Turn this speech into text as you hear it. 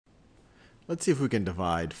Let's see if we can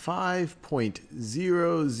divide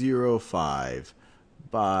 5.005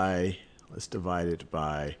 by, let's divide it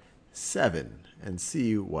by 7 and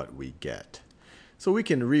see what we get. So we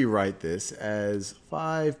can rewrite this as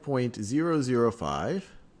 5.005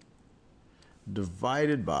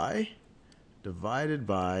 divided by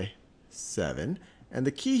 7. And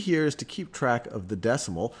the key here is to keep track of the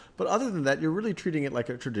decimal, but other than that, you're really treating it like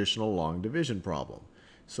a traditional long division problem.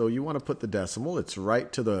 So you want to put the decimal, it's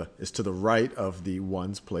to the right of the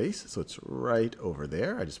ones place, so it's right over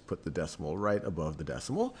there. I just put the decimal right above the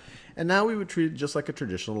decimal. And now we would treat it just like a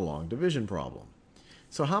traditional long division problem.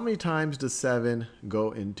 So how many times does 7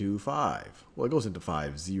 go into 5? Well, it goes into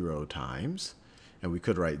 5 0 times. And we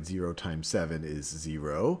could write 0 times 7 is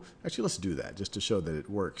 0. Actually, let's do that just to show that it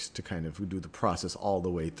works to kind of do the process all the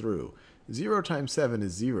way through. 0 times 7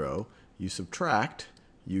 is 0. You subtract,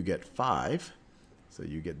 you get 5. So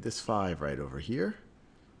you get this 5 right over here.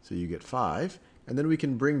 So you get 5. And then we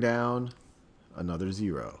can bring down another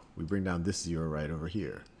 0. We bring down this 0 right over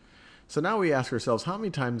here. So now we ask ourselves, how many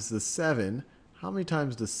times does 7 go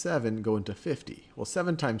into 50? Well,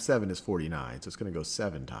 7 times 7 is 49, so it's going to go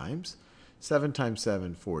 7 times. 7 times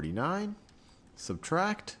 7, 49.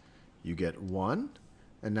 Subtract, you get 1.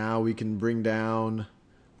 And now we can bring down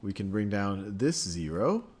this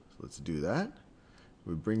 0. So let's do that.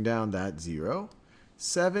 We bring down that 0.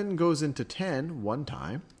 7 goes into 10 one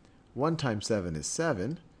time. 1 times 7 is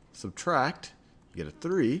 7. Subtract, you get a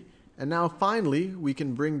 3. And now finally, we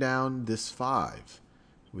can bring down this 5.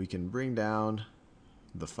 We can bring down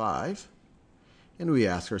the 5. And we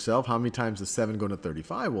ask ourselves, how many times does 7 go into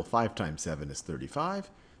 35? Well, 5 times 7 is 35.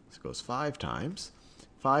 This goes 5 times.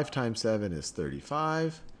 5 times 7 is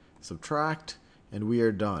 35. Subtract, and we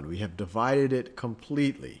are done. We have divided it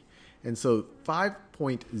completely. And so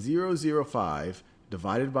 5.005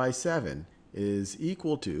 divided by 7 is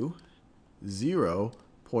equal to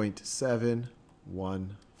 0.715.